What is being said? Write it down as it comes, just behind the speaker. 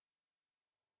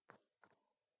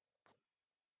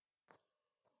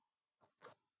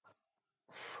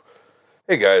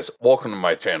Hey guys, welcome to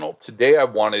my channel. Today I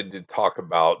wanted to talk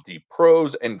about the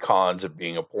pros and cons of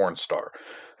being a porn star.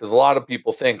 Because a lot of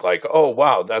people think like, oh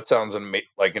wow, that sounds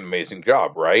like an amazing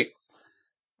job, right?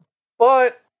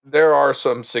 But there are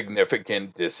some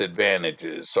significant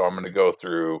disadvantages. So I'm going to go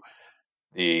through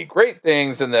the great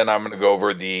things and then I'm going to go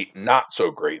over the not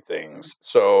so great things.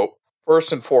 So,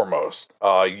 first and foremost,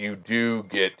 you do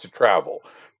get to travel.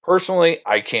 Personally,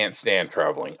 I can't stand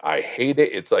traveling. I hate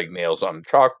it. It's like nails on a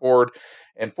chalkboard.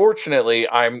 And fortunately,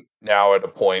 I'm now at a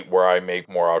point where I make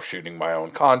more off shooting my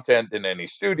own content than any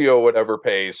studio would ever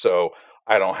pay. So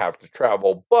I don't have to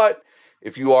travel. But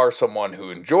if you are someone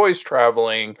who enjoys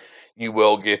traveling, you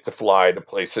will get to fly to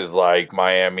places like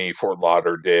Miami, Fort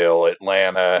Lauderdale,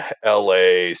 Atlanta,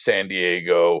 LA, San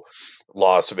Diego,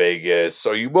 Las Vegas.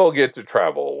 So you will get to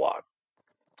travel a lot.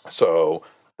 So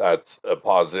that's a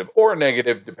positive or a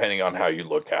negative, depending on how you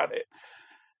look at it.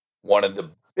 One of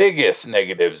the biggest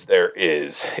negatives there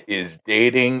is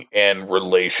dating and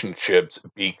relationships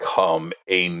become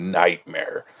a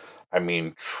nightmare. I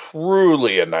mean,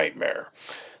 truly a nightmare.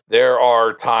 There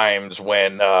are times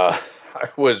when I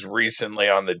was recently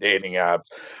on the dating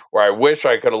apps where I wish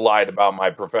I could have lied about my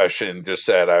profession, just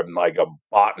said I'm like a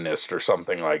botanist or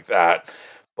something like that.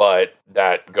 But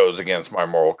that goes against my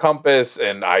moral compass.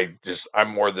 And I'm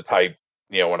more the type,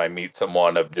 when I meet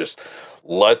someone of just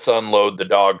let's unload the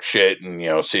dog shit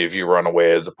and, see if you run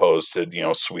away as opposed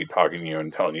to, sweet talking you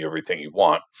and telling you everything you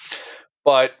want.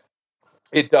 But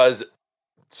it does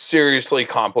seriously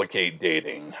complicate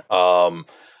dating.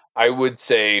 I would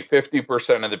say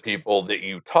 50% of the people that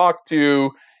you talk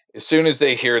to, as soon as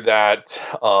they hear that,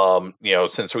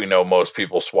 since we know most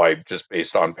people swipe just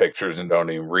based on pictures and don't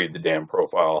even read the damn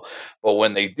profile, but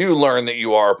when they do learn that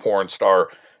you are a porn star,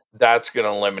 that's going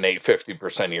to eliminate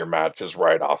 50% of your matches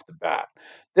right off the bat.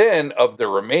 Then, of the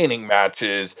remaining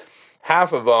matches,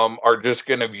 half of them are just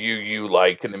going to view you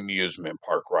like an amusement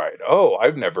park ride. Oh,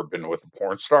 I've never been with a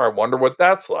porn star. I wonder what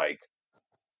that's like.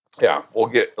 Yeah, we'll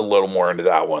get a little more into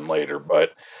that one later,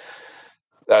 but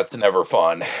that's never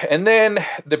fun. And then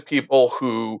the people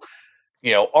who,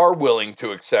 are willing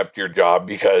to accept your job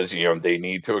because, they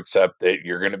need to accept that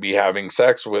you're going to be having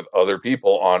sex with other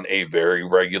people on a very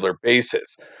regular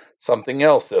basis. Something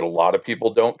else that a lot of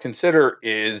people don't consider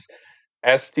is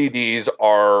STDs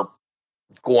are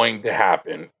going to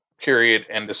happen. Period.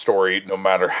 End of story. No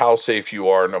matter how safe you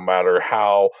are, no matter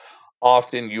how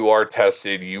often you are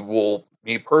tested,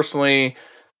 me personally,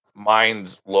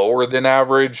 mine's lower than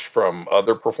average from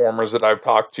other performers that I've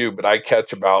talked to, but I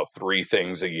catch about three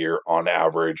things a year on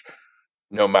average,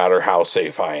 no matter how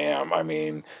safe I am. I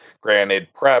mean, granted,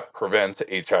 PrEP prevents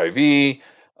HIV.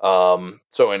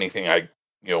 So anything I,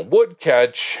 would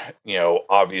catch,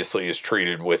 obviously is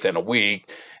treated within a week.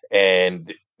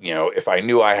 And, if I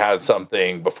knew I had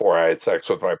something before I had sex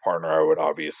with my partner, I would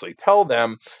obviously tell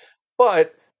them.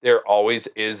 But there always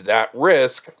is that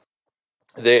risk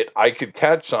that I could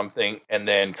catch something and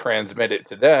then transmit it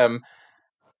to them.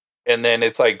 And then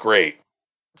it's like, great.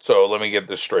 So let me get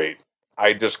this straight.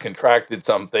 I just contracted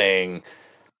something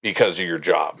because of your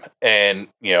job. And,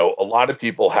 a lot of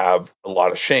people have a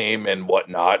lot of shame and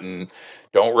whatnot and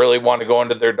don't really want to go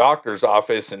into their doctor's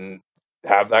office and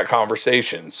have that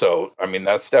conversation. So, I mean,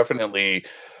 that's definitely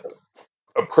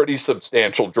a pretty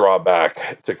substantial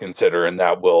drawback to consider, and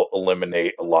that will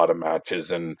eliminate a lot of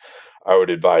matches. And I would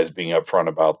advise being upfront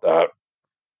about that,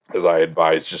 as I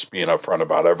advise just being upfront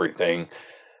about everything.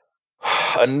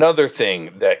 Another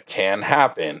thing that can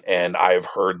happen, and I've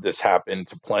heard this happen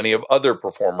to plenty of other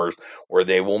performers, where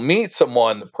they will meet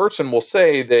someone, the person will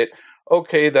say that,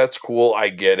 okay, that's cool, I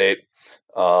get it.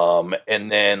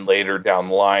 And then later down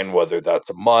the line, whether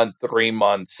that's a month, 3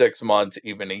 months, 6 months,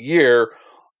 even a year,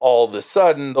 all of a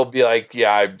sudden they'll be like,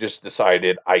 yeah, I've just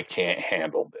decided I can't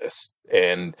handle this.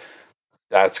 And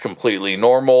that's completely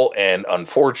normal. And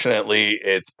unfortunately,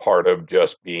 it's part of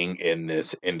just being in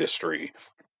this industry.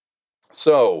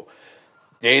 So,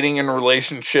 dating and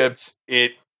relationships,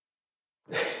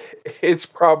 it's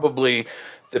probably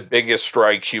the biggest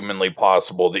strike humanly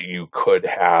possible that you could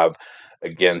have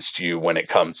against you when it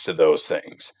comes to those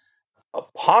things. A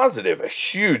positive, a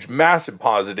huge, massive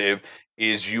positive,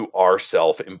 is you are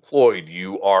self-employed.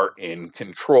 You are in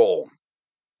control.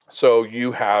 So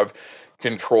you have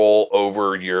control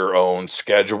over your own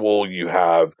schedule. You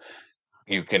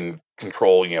can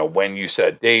control, when you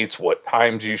set dates, what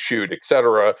times you shoot,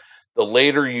 etc. The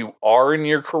later you are in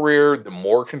your career, the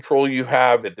more control you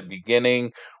have. At the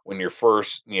beginning, when you're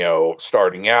first,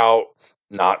 starting out,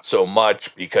 not so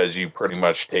much, because you pretty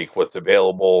much take what's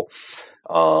available.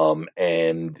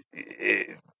 And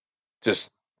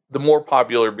just the more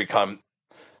popular become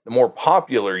the more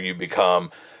popular you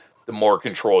become, the more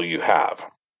control you have.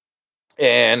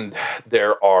 And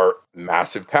there are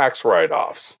massive tax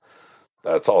write-offs.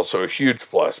 That's also a huge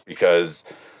plus, because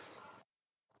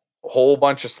a whole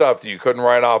bunch of stuff that you couldn't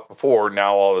write off before,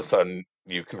 now all of a sudden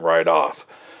you can write off.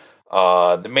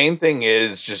 The main thing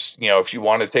is just, if you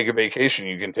want to take a vacation,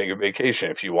 you can take a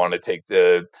vacation. If you want to take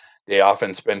the day off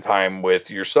and spend time with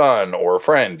your son or a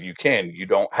friend, you can. You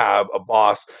don't have a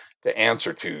boss to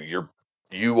answer to.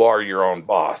 You are your own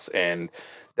boss. And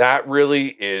that really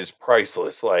is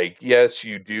priceless. Like, yes,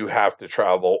 you do have to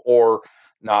travel, or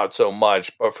not so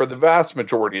much, but for the vast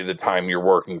majority of the time you're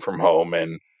working from home,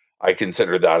 and I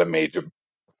consider that a major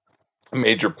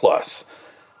plus.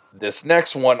 This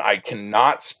next one, I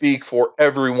cannot speak for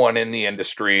everyone in the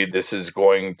industry. You're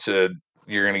going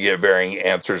to get varying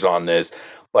answers on this,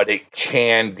 but it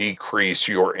can decrease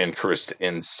your interest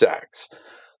in sex.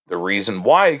 The reason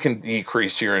why it can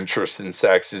decrease your interest in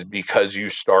sex is because you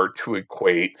start to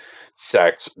equate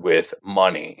sex with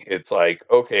money. It's like,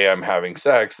 okay, I'm having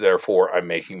sex, therefore I'm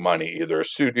making money. Either a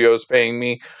studio is paying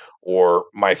me or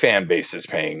my fan base is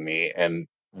paying me. And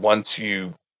once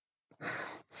you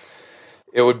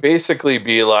it would basically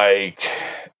be like,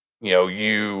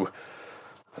 you,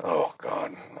 oh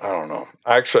God, I don't know.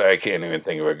 Actually, I can't even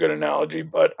think of a good analogy,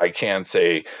 but I can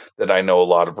say that I know a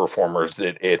lot of performers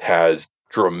that it has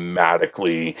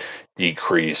dramatically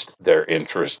decreased their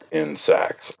interest in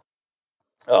sex.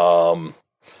 Um,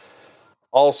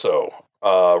 Also,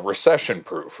 recession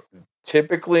proof.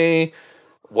 Typically,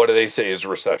 what do they say is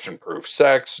recession proof?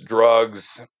 Sex,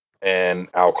 drugs, and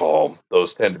alcohol.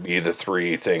 Those tend to be the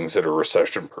three things that are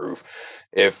recession proof.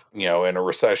 If, in a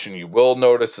recession, you will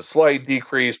notice a slight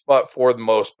decrease, but for the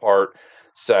most part,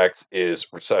 sex is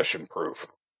recession proof.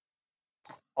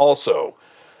 Also,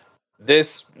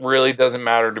 this really doesn't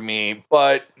matter to me,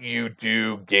 but you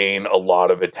do gain a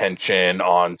lot of attention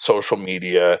on social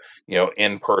media,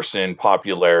 in person,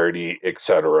 popularity,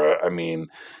 etc. I mean,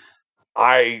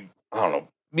 I don't know.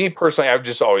 Me personally, I've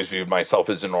just always viewed myself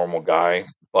as a normal guy,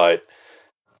 but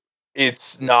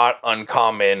it's not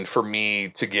uncommon for me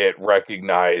to get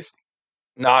recognized,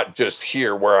 not just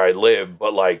here where I live,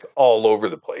 but like all over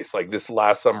the place. Like this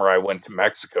last summer, I went to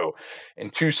Mexico,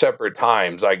 and two separate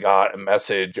times I got a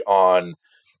message on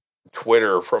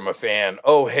Twitter from a fan.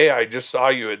 Oh, hey, I just saw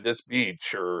you at this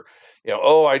beach, or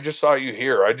oh, I just saw you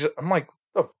here. I'm like,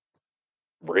 oh,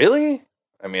 really?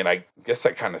 I mean, I guess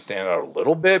I kind of stand out a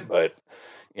little bit, but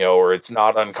or it's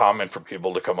not uncommon for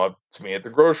people to come up to me at the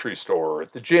grocery store or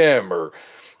at the gym, or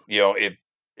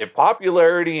if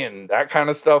popularity and that kind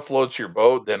of stuff floats your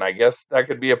boat, then I guess that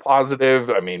could be a positive.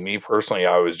 I mean, me personally,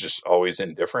 I was just always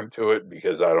indifferent to it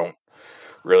because I don't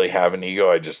really have an ego.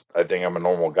 I think I'm a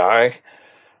normal guy.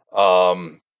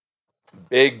 Um,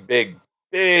 Big, big,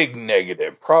 big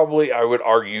negative. Probably, I would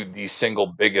argue, the single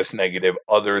biggest negative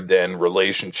other than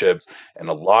relationships. And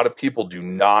a lot of people do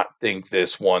not think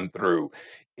this one through.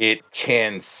 It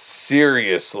can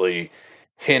seriously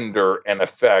hinder and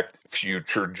affect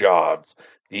future jobs.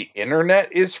 The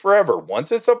internet is forever.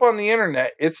 Once it's up on the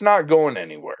internet, it's not going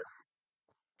anywhere.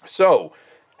 So,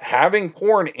 having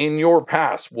porn in your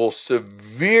past will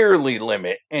severely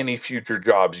limit any future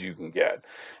jobs you can get.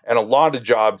 And a lot of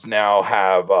jobs now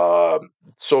have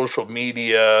social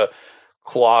media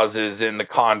clauses in the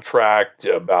contract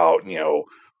about,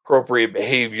 appropriate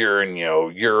behavior, and,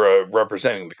 you're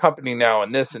representing the company now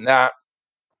and this and that.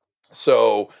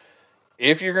 So,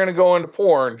 if you're going to go into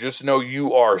porn, just know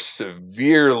you are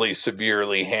severely,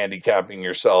 severely handicapping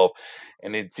yourself.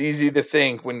 And it's easy to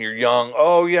think when you're young,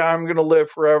 oh, yeah, I'm going to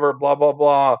live forever, blah, blah,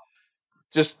 blah.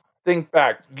 Just think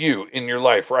back, you in your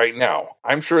life right now.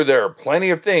 I'm sure there are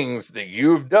plenty of things that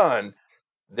you've done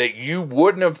that you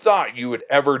wouldn't have thought you would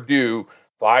ever do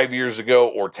 5 years ago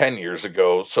or 10 years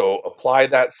ago. So apply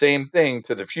that same thing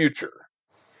to the future.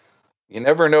 You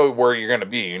never know where you're going to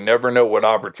be, you never know what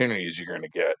opportunities you're going to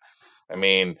get. I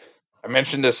mean, I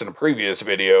mentioned this in a previous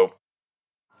video,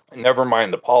 never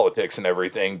mind the politics and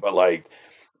everything, but like,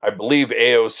 I believe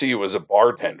AOC was a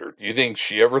bartender. Do you think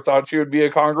she ever thought she would be a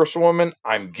congresswoman?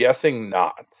 I'm guessing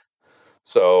not.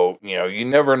 So, you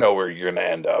never know where you're going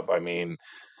to end up. I mean,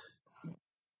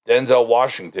 Denzel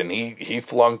Washington, he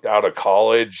flunked out of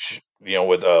college,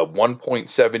 with a 1.7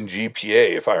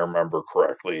 GPA, if I remember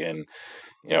correctly. And,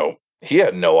 he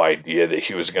had no idea that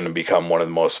he was going to become one of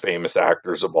the most famous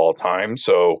actors of all time.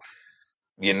 So,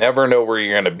 you never know where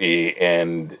you're going to be,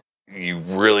 and you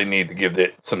really need to give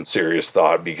it some serious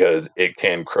thought because it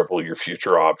can cripple your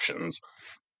future options.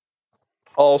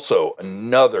 Also,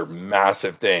 another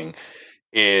massive thing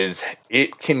is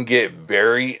it can get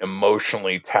very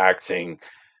emotionally taxing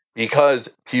because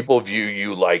people view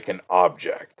you like an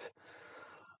object.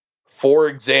 For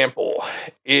example,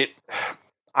 it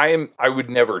I would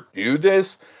never do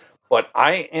this, but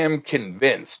I am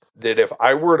convinced that if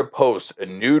I were to post a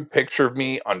nude picture of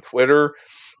me on Twitter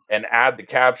and add the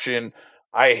caption,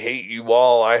 I hate you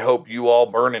all, I hope you all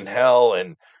burn in hell,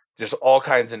 and just all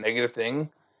kinds of negative things,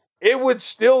 it would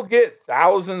still get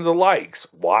thousands of likes.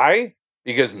 Why?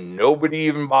 Because nobody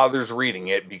even bothers reading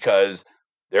it because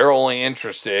they're only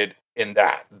interested in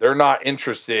that. They're not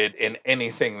interested in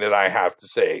anything that I have to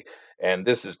say. And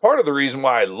this is part of the reason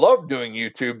why I love doing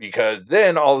YouTube, because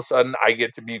then all of a sudden I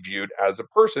get to be viewed as a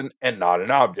person and not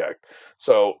an object.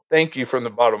 So thank you from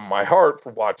the bottom of my heart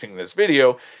for watching this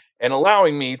video and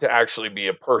allowing me to actually be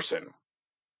a person.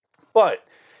 But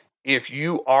if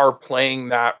you are playing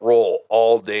that role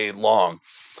all day long,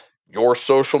 your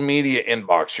social media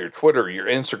inbox, your Twitter, your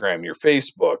Instagram, your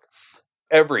Facebook,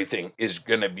 everything is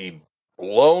going to be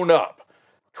blown up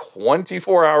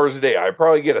 24 hours a day. I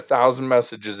probably get 1,000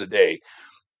 messages a day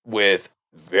with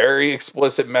very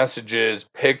explicit messages,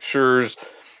 pictures,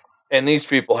 and these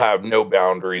people have no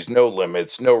boundaries, no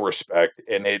limits, no respect,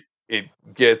 and it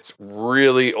gets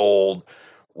really old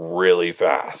really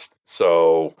fast.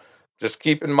 So just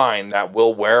keep in mind that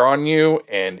will wear on you,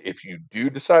 and if you do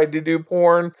decide to do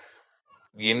porn,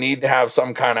 you need to have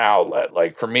some kind of outlet.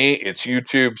 Like for me, it's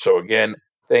YouTube. So again,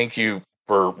 thank you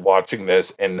for watching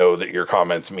this, and know that your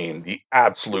comments mean the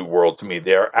absolute world to me.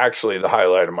 They are actually the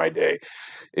highlight of my day,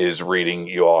 is reading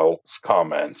you all's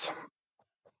comments.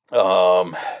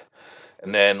 And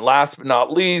then last but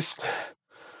not least,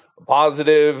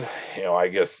 positive, I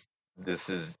guess this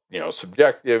is,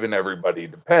 subjective and everybody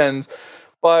depends,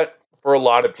 but for a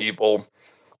lot of people,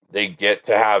 they get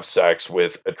to have sex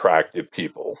with attractive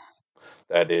people.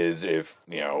 That is, if,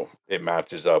 it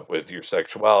matches up with your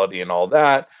sexuality and all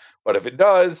that. But if it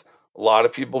does, a lot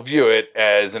of people view it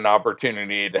as an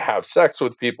opportunity to have sex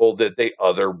with people that they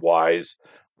otherwise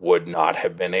would not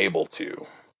have been able to.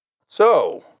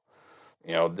 So,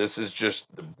 this is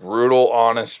just the brutal,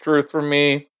 honest truth for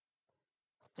me.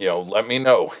 Let me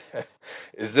know.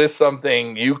 Is this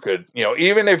something you could,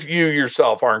 even if you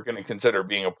yourself aren't going to consider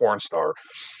being a porn star,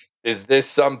 is this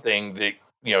something that,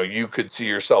 you could see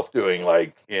yourself doing,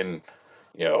 like in,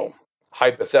 you know,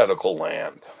 hypothetical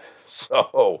land?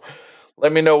 So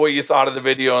let me know what you thought of the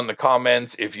video in the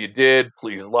comments. If you did,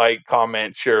 please like,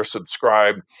 comment, share,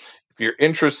 subscribe. If you're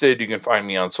interested, you can find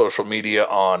me on social media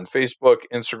on Facebook,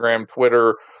 Instagram,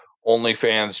 Twitter,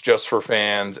 OnlyFans, Just for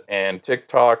Fans, and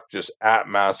TikTok, just at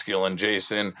Masculine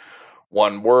Jason.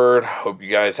 One word. Hope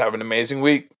you guys have an amazing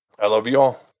week. I love you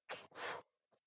all.